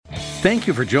Thank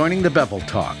you for joining the Bevel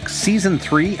Talk, Season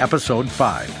 3, Episode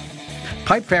 5.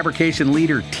 Pipe fabrication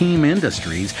leader Team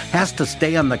Industries has to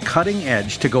stay on the cutting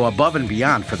edge to go above and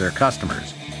beyond for their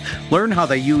customers. Learn how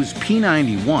they use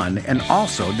P91 and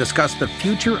also discuss the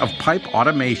future of pipe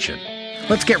automation.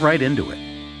 Let's get right into it.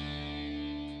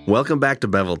 Welcome back to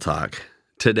Bevel Talk.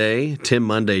 Today, Tim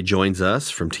Monday joins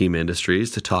us from Team Industries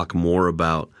to talk more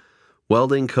about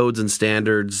welding codes and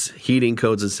standards, heating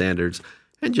codes and standards,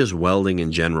 and just welding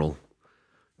in general.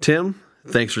 Tim,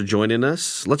 thanks for joining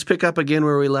us. Let's pick up again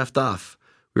where we left off.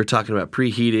 We were talking about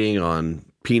preheating on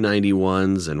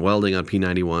P91s and welding on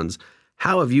P91s.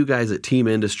 How have you guys at Team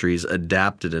Industries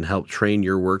adapted and helped train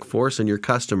your workforce and your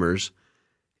customers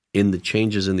in the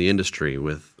changes in the industry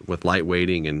with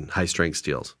lightweighting and high-strength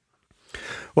steels?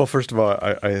 Well, first of all,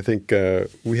 I think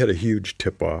we had a huge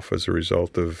tip-off as a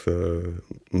result of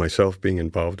myself being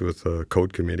involved with the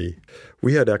code committee.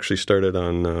 We had actually started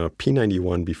on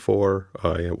P91 before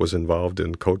I was involved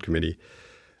in code committee.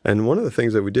 And one of the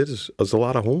things that we did was a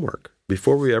lot of homework.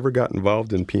 Before we ever got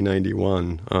involved in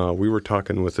P91, we were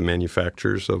talking with the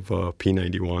manufacturers of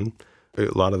P91,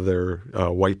 a lot of their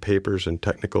white papers and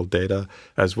technical data,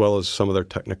 as well as some of their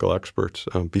technical experts,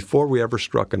 before we ever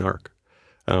struck an arc.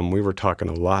 We were talking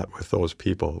a lot with those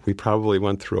people. We probably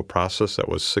went through a process that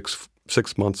was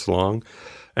six months long,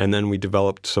 and then we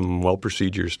developed some weld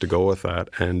procedures to go with that.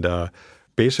 And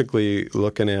basically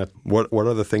looking at what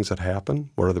are the things that happen,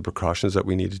 what are the precautions that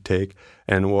we need to take,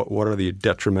 and what are the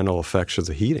detrimental effects of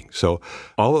the heating. So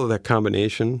all of that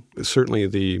combination, certainly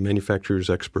the manufacturers'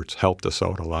 experts helped us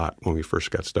out a lot when we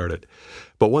first got started.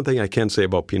 But one thing I can say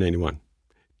about P91,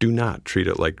 do not treat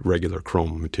it like regular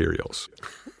chrome materials.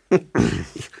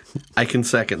 I can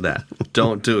second that.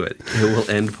 Don't do it. It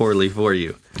will end poorly for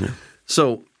you. Yeah.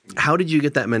 So how did you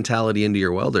get that mentality into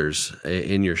your welders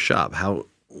in your shop? How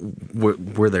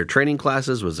were there training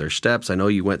classes? Was there steps? I know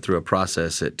you went through a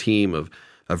process at Team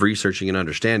of researching and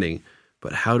understanding,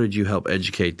 but how did you help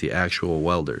educate the actual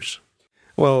welders?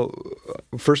 Well,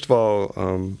 first of all,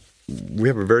 we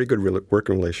have a very good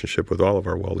working relationship with all of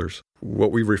our welders.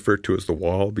 What we refer to as the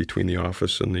wall between the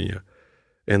office and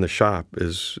the shop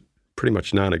is pretty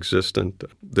much non-existent.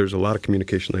 There's a lot of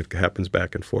communication that happens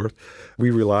back and forth.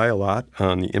 We rely a lot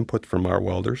on the input from our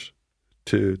welders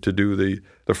to do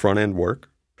the front-end work,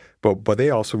 but they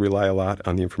also rely a lot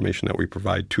on the information that we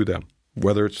provide to them,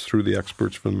 whether it's through the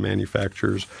experts from the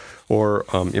manufacturers or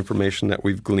information that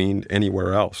we've gleaned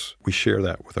anywhere else. We share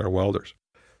that with our welders.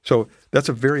 So that's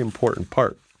a very important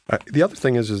part. The other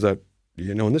thing is that,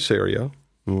 in this area,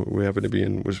 we happen to be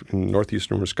in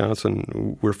northeastern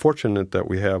Wisconsin. We're fortunate that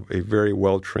we have a very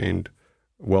well-trained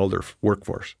welder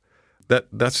workforce.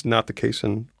 That's not the case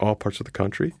in all parts of the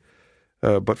country.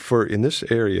 But in this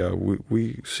area,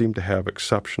 we seem to have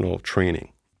exceptional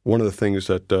training. One of the things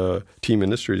that Team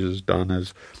Industries has done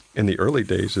is, in the early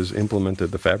days, is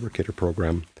implemented the fabricator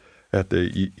program at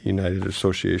the United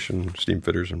Association of Steam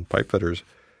Fitters and Pipe Fitters.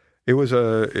 It was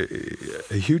a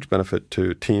huge benefit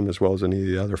to Team as well as any of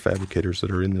the other fabricators that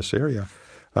are in this area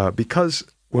because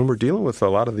when we're dealing with a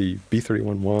lot of the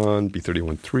B31.1,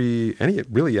 B31.3,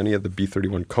 any of the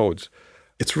B31 codes,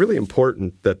 it's really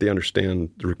important that they understand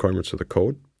the requirements of the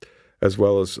code as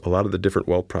well as a lot of the different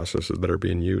weld processes that are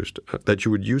being used that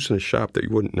you would use in a shop that you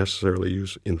wouldn't necessarily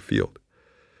use in the field.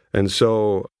 And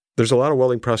so there's a lot of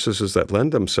welding processes that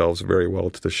lend themselves very well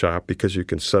to the shop because you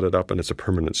can set it up and it's a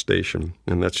permanent station,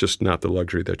 and that's just not the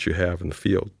luxury that you have in the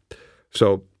field.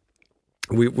 So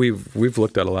we've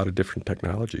looked at a lot of different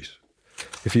technologies.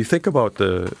 If you think about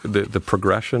the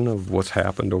progression of what's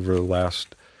happened over the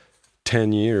last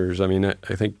 10 years, I mean, I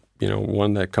think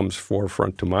one that comes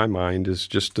forefront to my mind is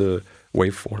just the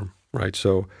waveform, right?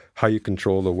 So how you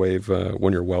control the wave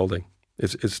when you're welding,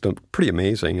 it's pretty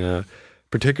amazing.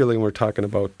 Particularly when we're talking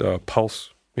about pulse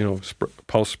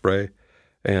spray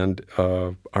and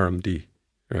RMD,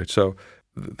 right? So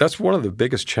that's one of the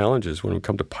biggest challenges when we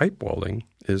come to pipe welding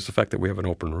is the fact that we have an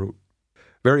open root.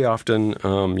 Very often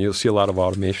you'll see a lot of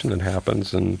automation that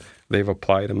happens, and they've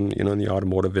applied them, in the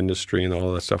automotive industry and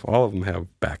all that stuff. All of them have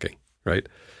backing, right?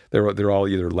 They're all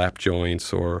either lap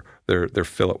joints or they're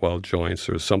fillet weld joints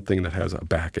or something that has a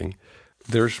backing.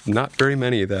 There's not very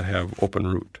many that have open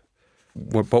root.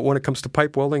 But when it comes to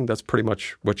pipe welding, that's pretty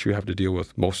much what you have to deal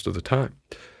with most of the time.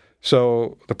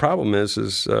 So the problem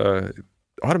is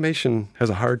automation has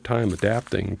a hard time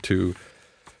adapting to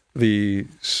the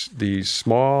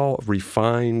small,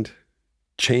 refined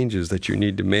changes that you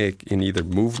need to make in either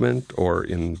movement or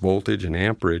in voltage and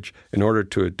amperage in order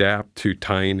to adapt to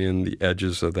tying in the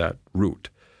edges of that root.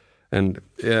 And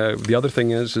the other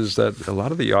thing is that a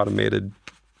lot of the automated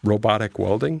robotic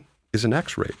welding is an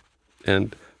X-ray.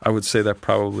 And I would say that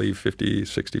probably 50,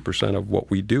 60% of what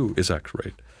we do is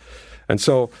X-ray. And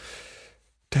so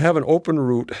to have an open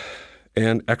route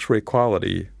and X-ray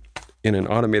quality in an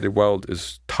automated weld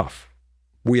is tough.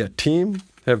 We at TEAM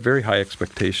have very high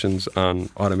expectations on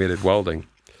automated welding.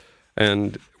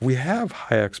 And we have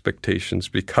high expectations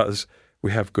because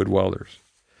we have good welders.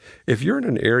 If you're in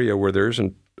an area where there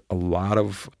isn't a lot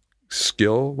of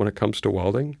skill when it comes to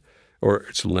welding, or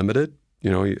it's limited,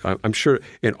 I'm sure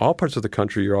in all parts of the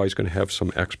country you're always going to have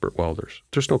some expert welders.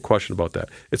 There's no question about that.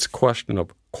 It's a question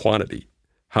of quantity.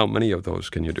 How many of those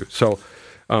can you do? So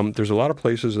there's a lot of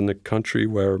places in the country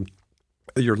where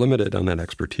you're limited on that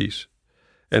expertise.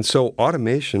 And so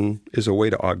automation is a way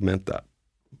to augment that.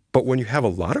 But when you have a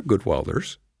lot of good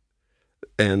welders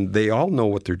and they all know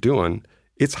what they're doing,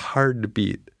 it's hard to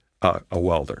beat a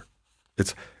welder.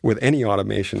 With any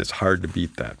automation, it's hard to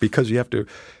beat that because you have to.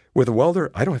 With a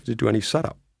welder, I don't have to do any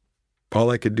setup. All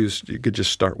I could do is you could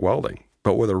just start welding.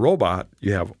 But with a robot,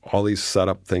 you have all these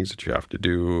setup things that you have to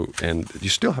do, and you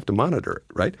still have to monitor it,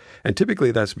 right? And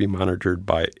typically that's to be monitored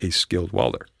by a skilled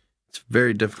welder. It's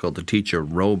very difficult to teach a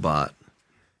robot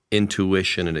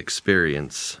intuition and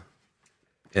experience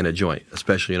in a joint,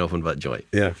 especially an open butt joint.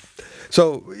 Yeah.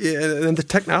 So, and the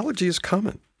technology is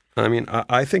coming. I mean,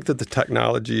 I think that the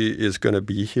technology is going to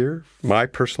be here. My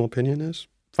personal opinion is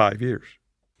 5 years.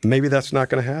 Maybe that's not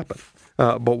going to happen.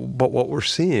 But what we're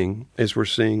seeing is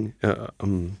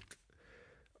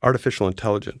artificial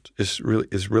intelligence is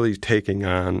really taking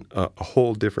on a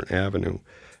whole different avenue.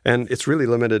 And it's really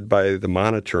limited by the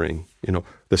monitoring, the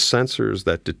sensors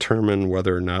that determine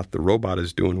whether or not the robot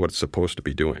is doing what it's supposed to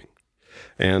be doing.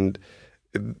 And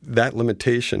that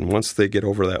limitation, once they get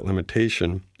over that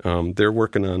limitation, they're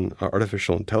working on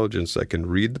artificial intelligence that can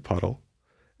read the puddle,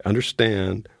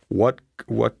 understand what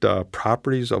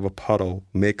properties of a puddle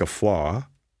make a flaw,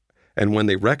 and when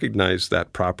they recognize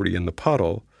that property in the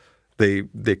puddle,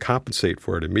 they compensate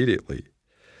for it immediately.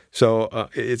 So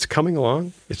it's coming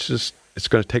along. It's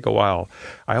going to take a while.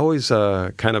 I always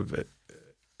kind of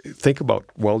think about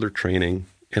welder training,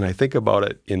 and I think about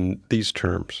it in these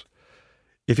terms.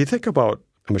 If you think about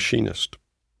a machinist,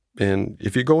 and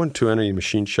if you go into any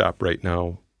machine shop right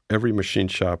now, every machine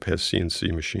shop has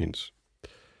CNC machines.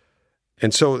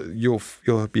 And so you'll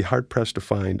be hard-pressed to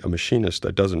find a machinist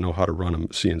that doesn't know how to run a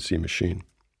CNC machine.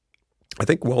 I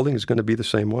think welding is going to be the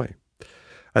same way.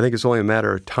 I think it's only a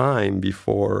matter of time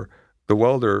before the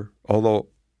welder, although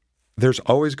there's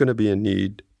always going to be a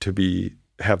need to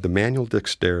have the manual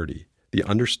dexterity, the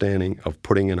understanding of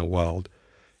putting in a weld,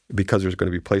 because there's going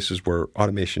to be places where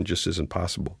automation just isn't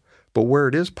possible. But where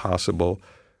it is possible,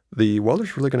 the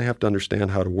welder's really going to have to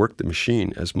understand how to work the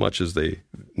machine as much as they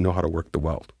know how to work the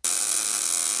weld.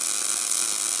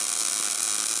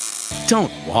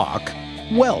 Don't walk,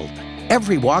 weld.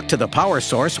 Every walk to the power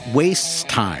source wastes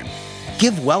time.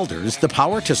 Give welders the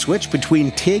power to switch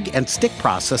between TIG and stick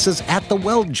processes at the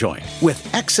weld joint with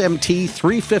XMT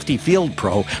 350 Field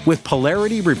Pro with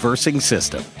polarity reversing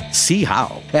system. See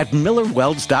how at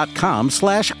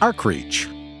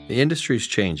millerwelds.com/arcreach. The industry's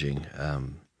changing.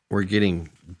 We're getting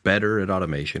better at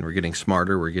automation. We're getting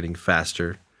smarter. We're getting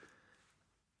faster.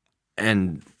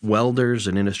 And welders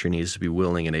and industry needs to be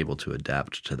willing and able to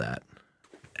adapt to that.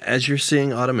 As you're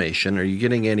seeing automation, are you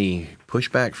getting any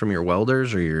pushback from your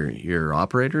welders or your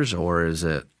operators, or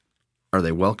are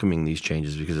they welcoming these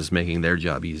changes because it's making their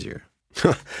job easier?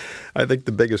 I think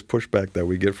the biggest pushback that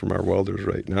we get from our welders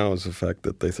right now is the fact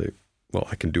that they say, well,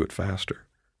 I can do it faster.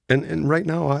 And right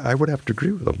now, I would have to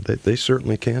agree with them. They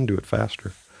certainly can do it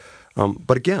faster.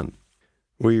 But again,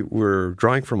 we're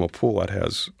drawing from a pool that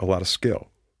has a lot of skill.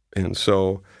 And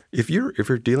so if you're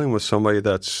dealing with somebody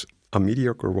that's a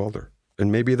mediocre welder, and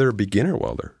maybe they're a beginner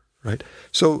welder, right?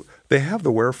 So they have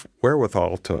the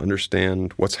wherewithal to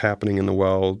understand what's happening in the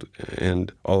weld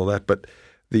and all of that, but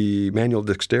the manual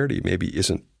dexterity maybe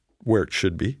isn't where it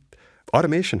should be.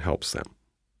 Automation helps them.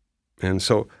 And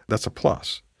so that's a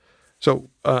plus. So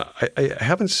I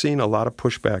haven't seen a lot of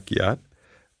pushback yet,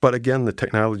 but again, the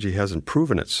technology hasn't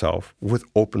proven itself with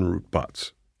open root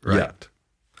butts yet.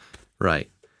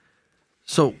 Right.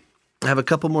 So I have a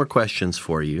couple more questions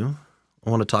for you. I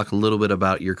want to talk a little bit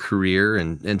about your career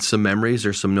and some memories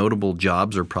or some notable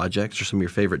jobs or projects or some of your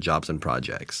favorite jobs and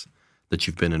projects that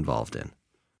you've been involved in.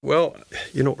 Well,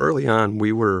 early on,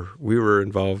 we were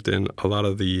involved in a lot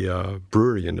of the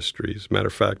brewery industries. Matter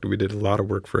of fact, we did a lot of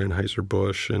work for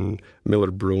Anheuser-Busch and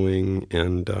Miller Brewing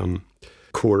and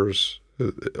Coors,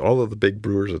 all of the big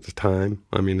brewers at the time.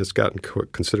 I mean, it's gotten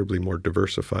considerably more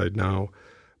diversified now.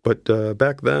 But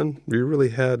back then, we really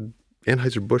had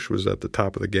Anheuser-Busch was at the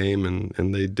top of the game,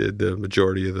 and they did the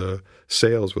majority of the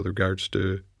sales with regards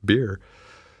to beer.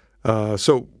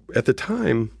 So at the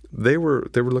time, they were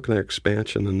looking at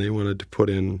expansion, and they wanted to put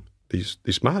in these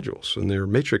modules, and they're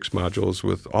matrix modules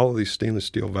with all of these stainless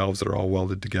steel valves that are all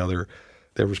welded together.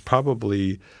 There was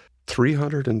probably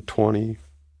 320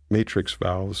 matrix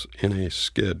valves in a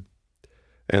skid,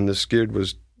 and the skid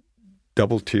was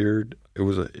double tiered. It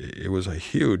was a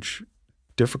huge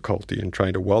difficulty in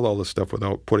trying to weld all this stuff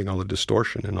without putting all the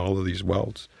distortion in all of these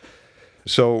welds.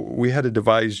 So we had to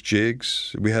devise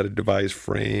jigs, we had to devise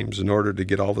frames in order to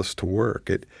get all this to work.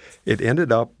 It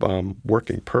ended up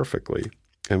working perfectly,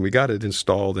 and we got it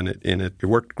installed, and it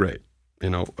worked great,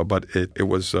 But it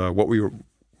was what we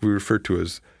refer to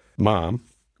as MOM,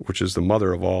 which is the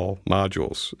mother of all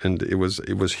modules, and it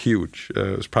was huge.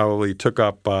 It was probably took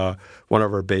up one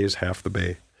of our bays, half the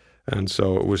bay. And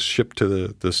so it was shipped to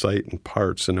the site in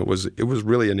parts, and it was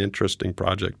really an interesting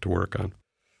project to work on.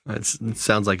 It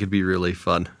sounds like it'd be really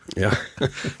fun. Yeah.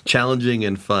 Challenging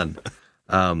and fun.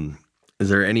 Is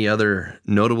there any other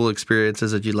notable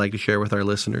experiences that you'd like to share with our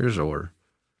listeners? Or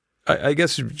I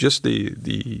guess just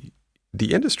the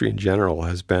industry in general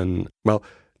has been, well,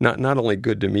 not only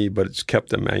good to me, but it's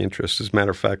kept in my interest. As a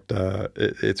matter of fact,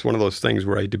 it's one of those things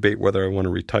where I debate whether I want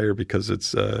to retire because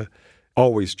it's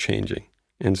always changing.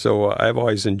 And so I've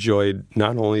always enjoyed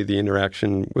not only the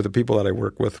interaction with the people that I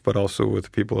work with, but also with the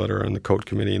people that are on the code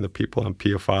committee and the people on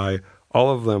PFI.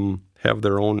 All of them have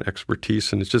their own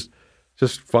expertise, and it's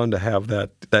just fun to have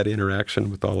that interaction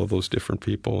with all of those different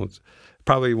people. It's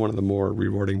probably one of the more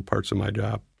rewarding parts of my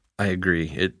job. I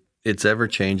agree. It's ever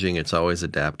changing. It's always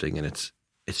adapting, and it's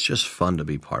just fun to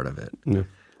be part of it. Yeah.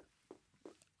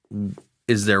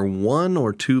 Is there one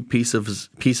or two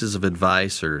pieces of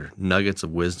advice or nuggets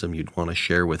of wisdom you'd want to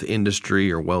share with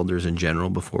industry or welders in general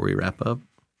before we wrap up?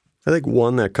 I think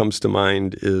one that comes to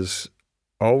mind is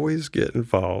always get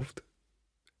involved,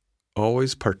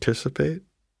 always participate,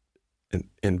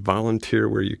 and volunteer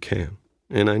where you can.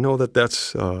 And I know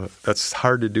that's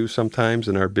hard to do sometimes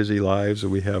in our busy lives,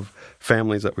 and we have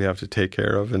families that we have to take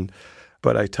care of.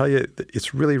 But I tell you,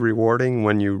 it's really rewarding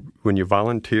when you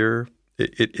volunteer.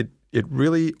 It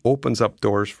really opens up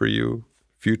doors for you.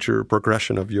 Future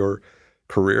progression of your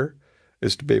career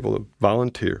is to be able to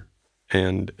volunteer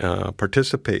and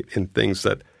participate in things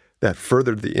that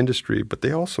further the industry, but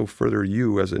they also further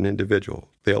you as an individual.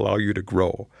 They allow you to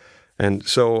grow. And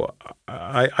so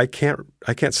I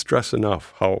can't stress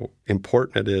enough how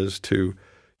important it is to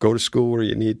go to school where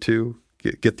you need to,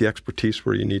 get the expertise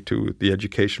where you need to, the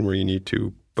education where you need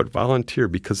to, but volunteer,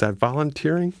 because that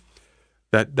volunteering,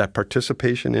 that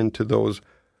participation into those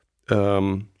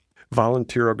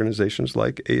volunteer organizations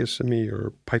like ASME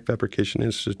or Pipe Fabrication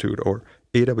Institute or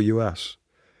AWS,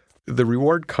 the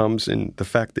reward comes in the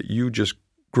fact that you just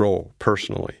grow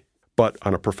personally, but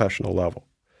on a professional level.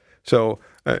 So,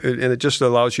 and it just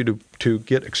allows you to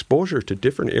get exposure to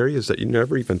different areas that you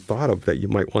never even thought of that you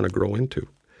might want to grow into.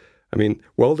 I mean,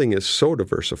 welding is so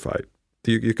diversified.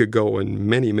 You could go in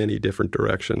many, many different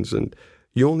directions, and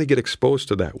you only get exposed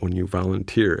to that when you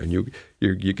volunteer and you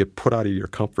get put out of your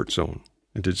comfort zone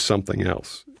into something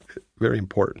else. Very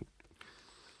important.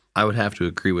 I would have to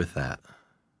agree with that.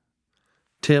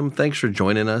 Tim, thanks for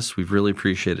joining us. We've really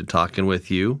appreciated talking with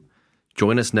you.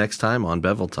 Join us next time on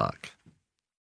Bevel Talk.